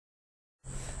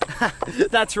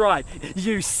That's right,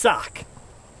 you suck.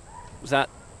 Was that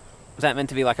meant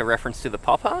to be like a reference to the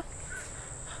popper?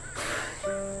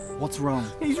 What's wrong?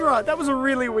 He's right, that was a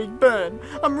really weak burn.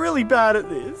 I'm really bad at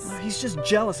this. No, he's just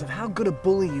jealous of how good a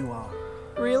bully you are.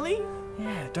 Really?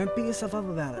 Yeah, don't beat yourself up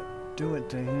about it. Do it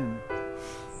to him.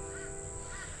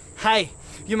 Hey,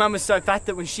 your mum is so fat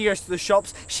that when she goes to the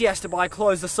shops, she has to buy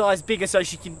clothes a size bigger so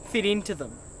she can fit into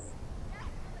them.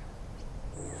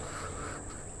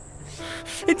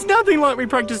 It's nothing like we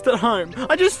practiced at home.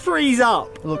 I just freeze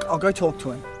up. Look, I'll go talk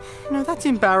to him. No, that's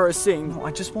embarrassing. No,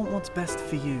 I just want what's best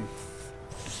for you.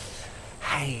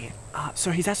 Hey,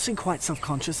 so he's actually quite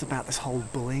self-conscious about this whole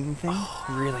bullying thing. Oh,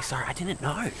 really? Sorry, I didn't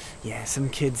know. Yeah, some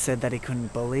kids said that he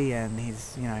couldn't bully, and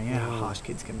he's, you know how harsh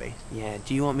kids can be. Yeah,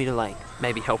 do you want me to, like,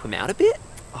 maybe help him out a bit?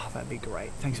 Oh, that'd be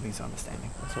great. Thanks for being so understanding.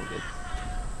 That's all good.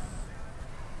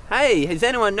 Hey, has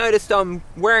anyone noticed I'm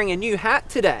wearing a new hat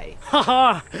today?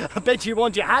 Haha, I bet you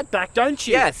want your hat back, don't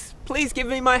you? Yes, please give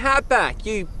me my hat back,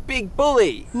 you big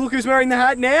bully. Look who's wearing the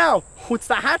hat now. It's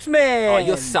the hat man. Oh,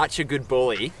 you're such a good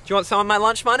bully. Do you want some of my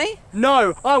lunch money?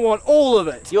 No, I want all of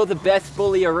it. You're the best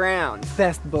bully around.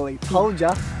 Best bully. Told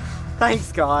ya.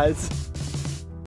 Thanks, guys.